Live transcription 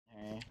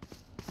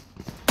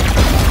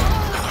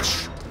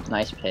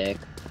Nice pick.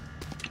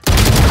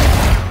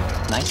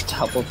 Nice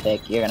double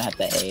pick. You're gonna have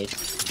to aid.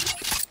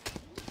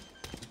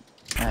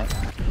 Alright.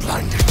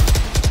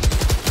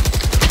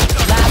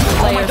 Last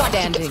player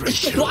standing.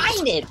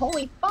 Blinded!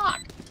 Holy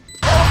fuck!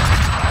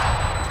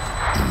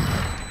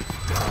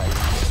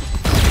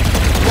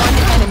 One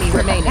enemy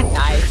remaining.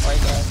 Nice.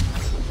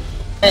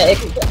 It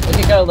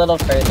could go a little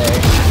further.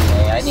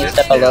 Okay, I need to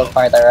step a little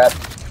farther up.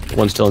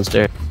 One still in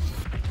stair.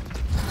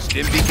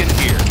 Stim beacon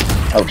here.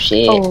 Oh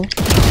shit. Oh,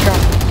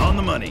 drop. On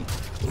the money.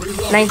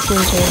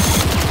 19K.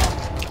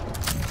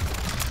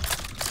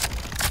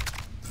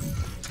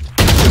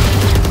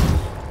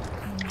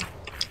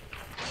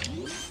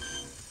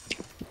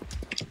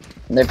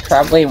 They're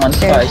probably one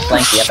star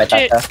slanky if I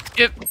thought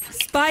so.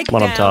 Spike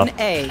One up down top.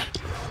 A.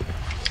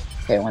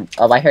 Okay, one.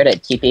 Oh, I heard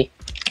it. TP.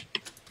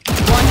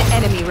 One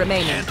enemy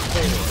remaining.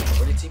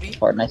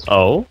 Fort, nice.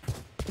 Oh?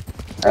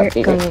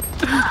 BB.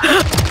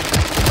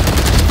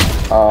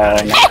 Oh,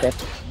 nice pick.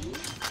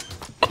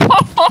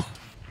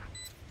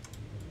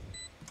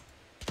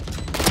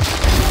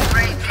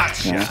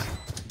 Yeah.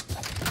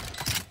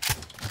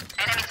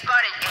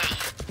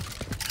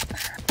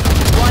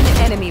 One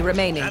enemy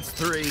remaining. That's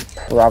 3.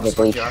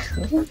 Probably.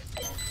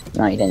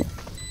 No, you didn't.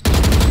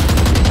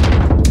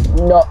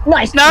 No.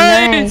 Nice!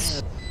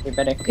 Nice. You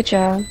better. Good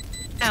job.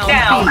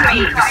 Down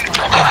B.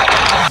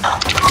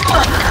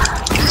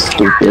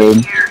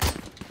 Stupid.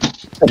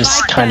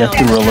 Just kinda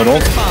threw a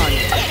little.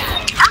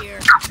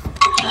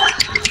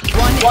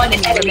 One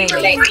enemy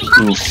remaining.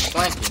 Oof.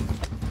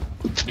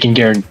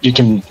 You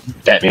can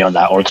bet me on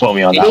that or quote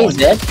me on that He's one.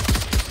 dead.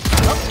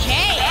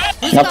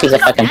 Nope, he's a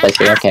fucking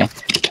pussy, okay.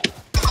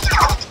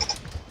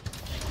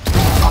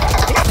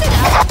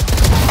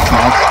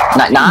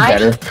 Nice. Nice.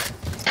 Better.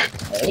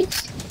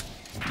 Nice.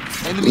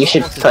 You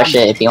should push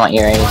it if you want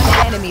your ace.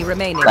 One enemy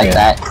remaining. Like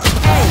that.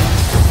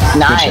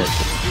 Nice.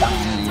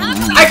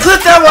 I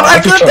clipped that one! I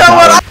clipped that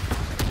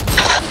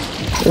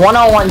one!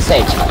 101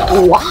 Sage.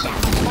 Wow.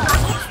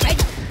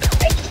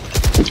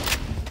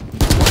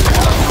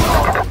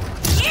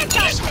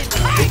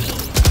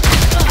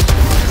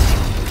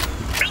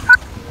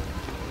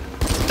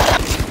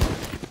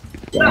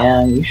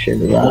 Damn, you should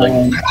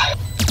run.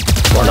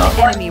 Or not.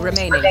 Enemy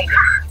remaining.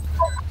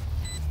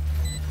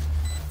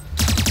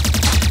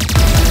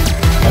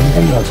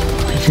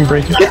 You can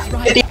break it.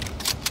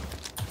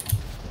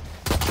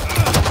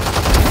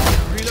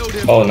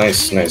 Oh,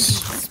 nice, nice.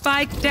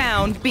 Spike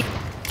down B.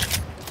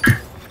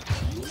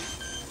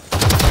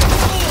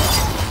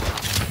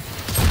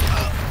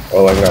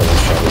 Oh, I got one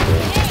shot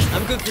again.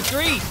 I'm good for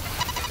 3.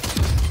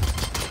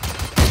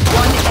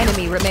 One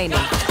enemy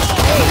remaining.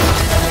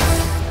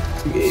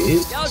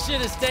 Y'all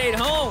should have stayed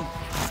home.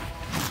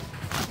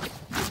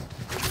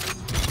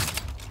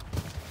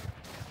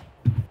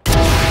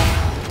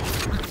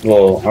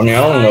 Well, I mean, I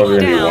don't know if you're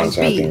gonna do Down, one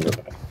something, B. but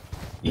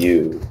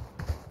you.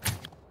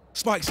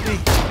 Spike's me.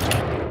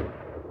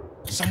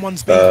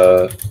 Someone's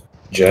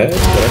Jet?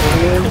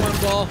 Come on,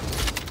 ball.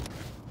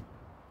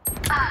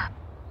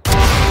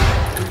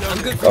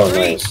 I'm good for Oh, 3.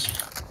 nice.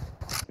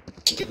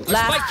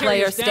 Last Spike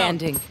player carrier's down.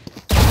 standing.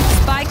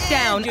 Spike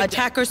down.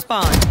 Attacker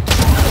spawn.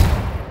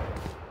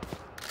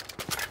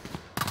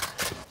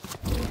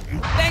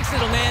 Thanks,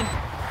 little man.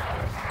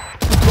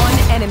 One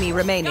enemy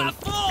remaining. Got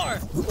 4.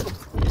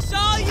 It's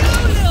all you,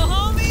 little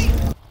homie.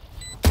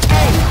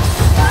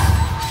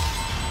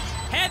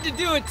 Had to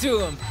do it to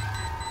him.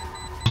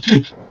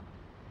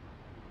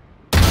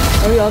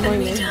 Are we all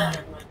going in?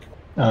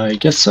 I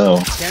guess so.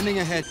 Standing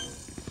ahead.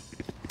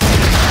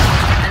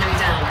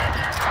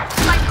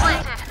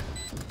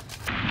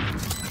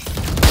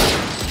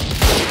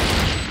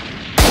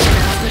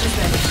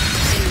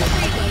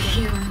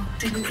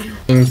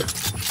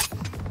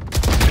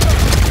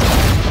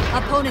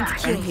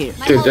 Opponents killed.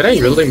 Dude, did I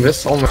really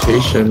miss all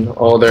location?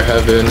 Oh, they're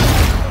heaven.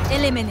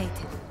 Eliminated.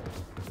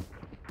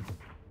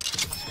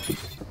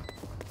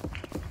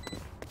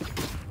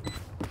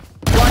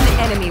 One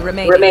enemy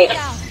remaining.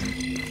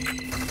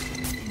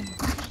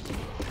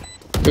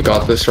 We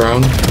got this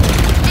round.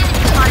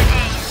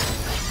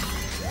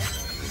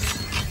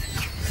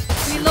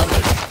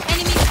 Reloading.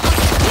 Enemy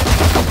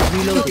spotted.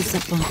 Reload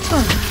disappointed.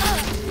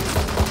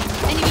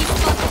 Enemy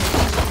spotted.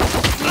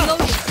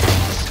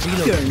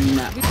 Reloading.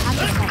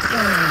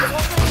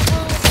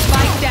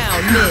 Spike down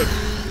mid.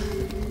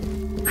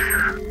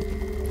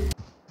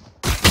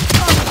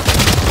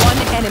 One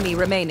enemy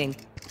remaining.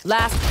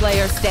 Last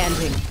player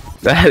standing.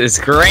 That is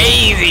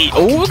crazy.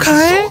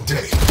 Okay.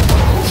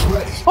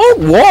 Oh,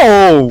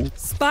 whoa.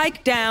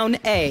 Spike down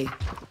A.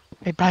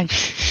 Hey, bye.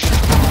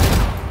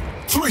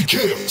 3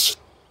 kills.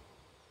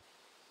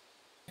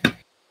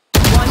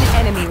 One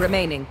enemy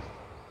remaining.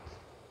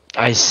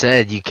 I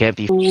said you can't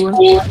be.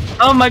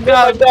 Oh my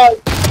god. Down.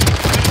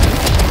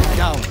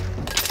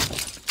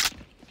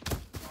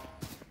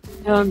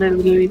 No, they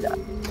literally died.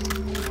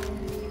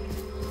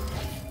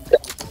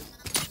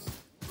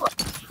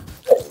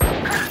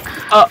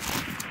 Oh.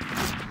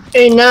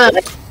 Hey, Nat.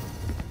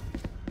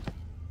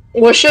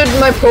 What should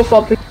my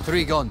profile pic?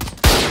 3 gone.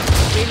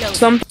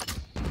 Some.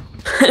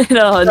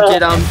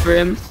 100 on for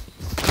him.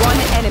 One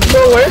enemy.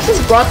 Bro, where's this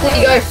broccoli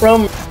guy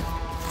from?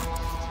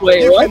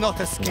 Wait, You what? cannot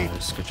escape.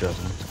 Nice, good job.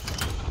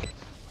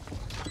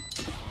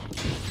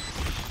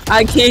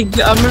 I can't.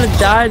 I'm gonna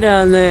die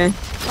down there.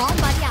 Bomb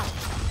buddy out.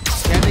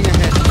 Scanning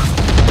ahead.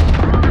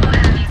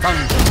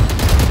 Found them.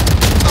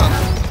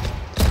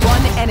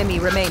 One enemy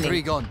remaining.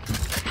 3 gone.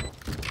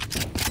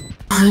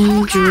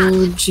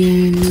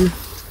 Hydrogen.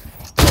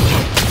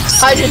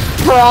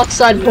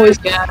 Peroxide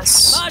poison.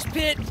 Gas. Mosh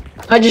pit.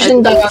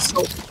 Hydrogen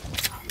dioxide.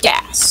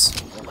 Gas.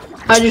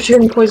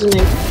 Hydrogen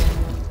poisoning.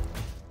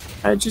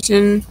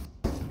 Hydrogen.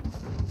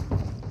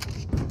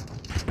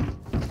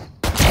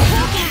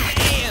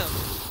 Damn.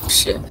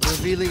 Shit.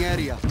 Revealing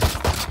area.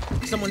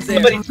 Someone's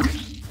there. One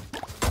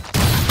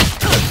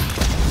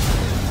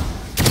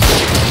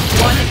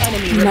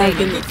enemy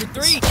remaining. Good for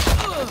 3.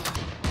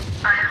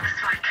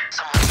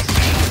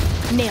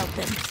 Nailed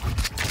them.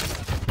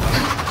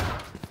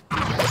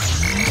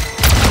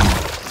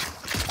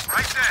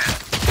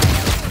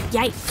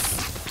 Yikes.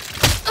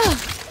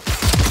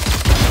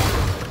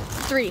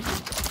 3.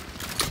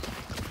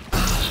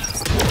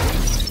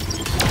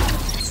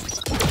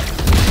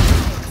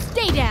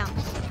 Stay down.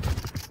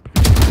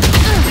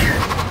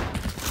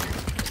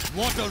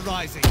 Water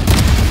rising.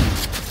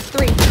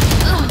 3.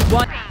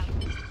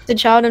 Did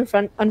child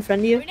unfriend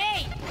you?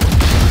 Grenade.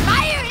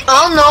 I Fire.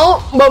 don't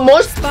know, but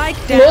most Spike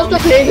down.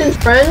 of Hayden's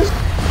friends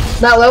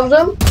that loved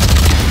them,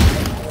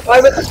 I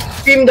would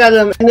screamed at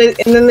them, and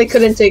then they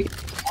couldn't take it.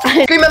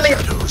 Scream at me.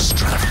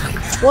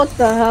 What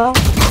the hell?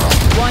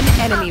 One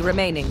enemy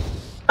remaining.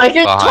 I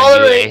can Behind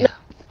tolerate. you,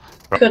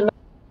 Could not.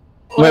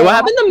 Wait, what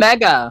happened to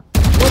Mega?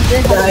 What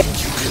did I?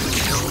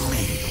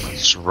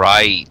 That's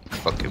right.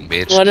 Fucking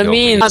bitch. What I kill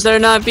mean? me. They're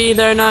not B,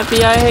 they're not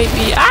B, I hate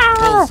B.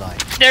 Ah! Bullseye.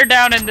 They're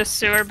down in the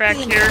sewer back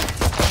here.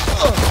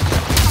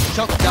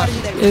 Shock dart.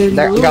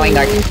 They're going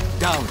dark.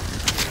 Down.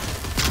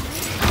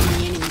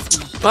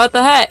 What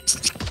the heck?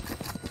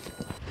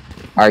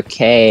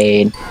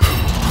 Arcade.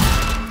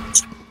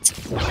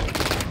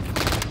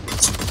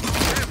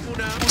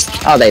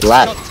 Oh, they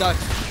left. Shock dart.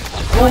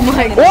 One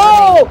enemy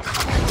Whoa!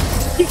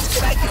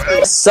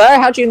 Sir,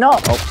 how'd you know?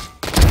 Oh.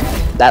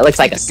 That looks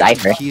like a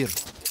cipher. Here.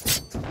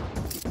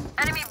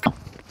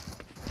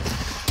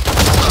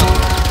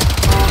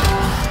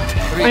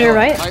 On your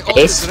right? My ult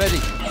Ace. is ready.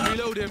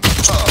 Reload him.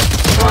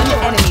 One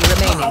enemy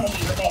remaining.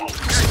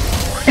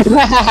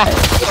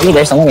 Hey,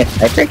 there's only a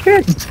cipher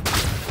here?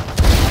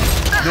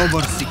 No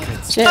more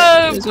secrets. Shit,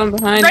 there's one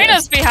behind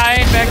us.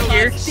 behind back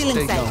here. Still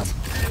Stay in down. sight.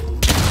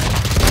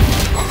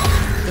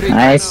 3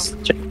 Nice. I'll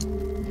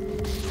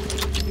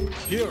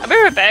be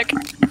right back.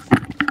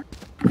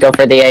 Go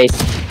for the ace.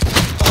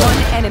 One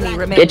enemy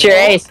remaining. Get your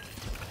ace.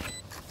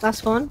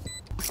 Last one.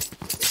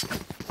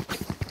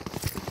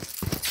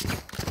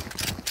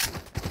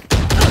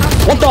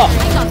 What the?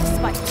 Take off the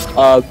spike.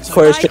 Of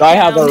course, should I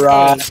have a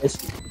rise?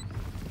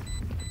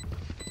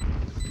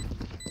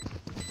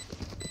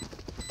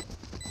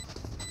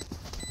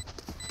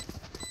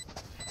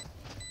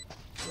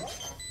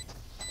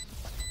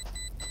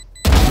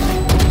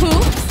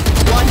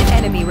 One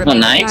enemy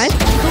remaining. nice.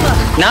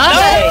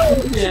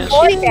 Nice!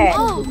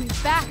 Oh,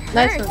 back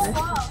Nice hurts. one.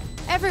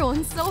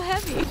 Everyone's so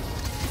heavy.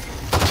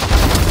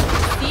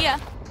 See ya.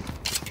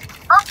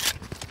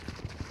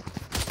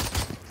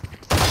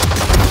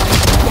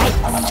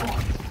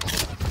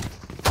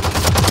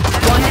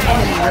 One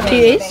enemy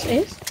remaining. Ace?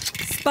 Ace?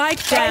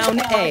 Spike down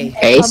A.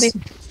 Ace?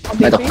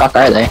 Where the fuck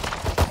are they?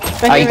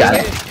 Oh, you got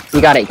it.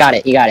 You got it, got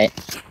it, you got it.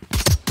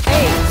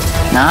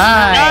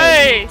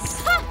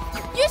 Nice!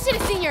 You should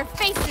have seen your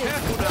faces.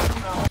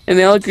 And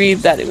they all agreed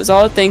that it was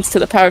all thanks to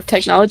the power of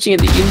technology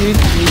and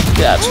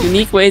the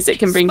unique ways it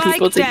can bring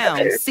people Spike down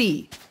together.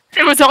 C.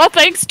 It was all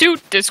thanks to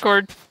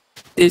Discord.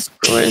 One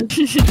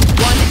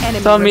enemy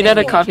So I'll meet at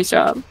a remaining. coffee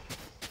shop.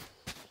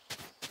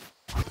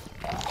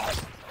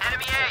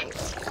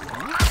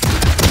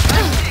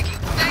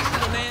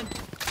 Man.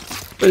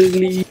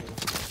 Believe.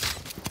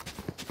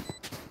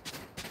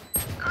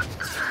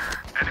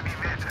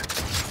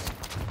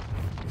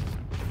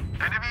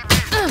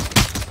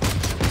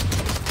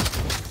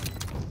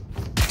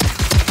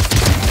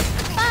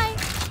 Bye.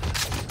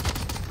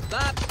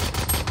 Bop.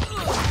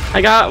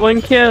 I got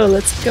 1 kill.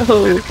 Let's go.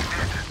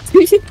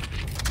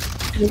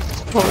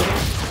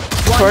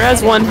 Core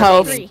has 1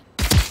 health. 3.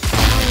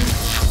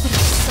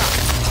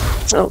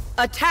 Oh,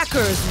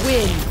 Attackers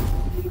win.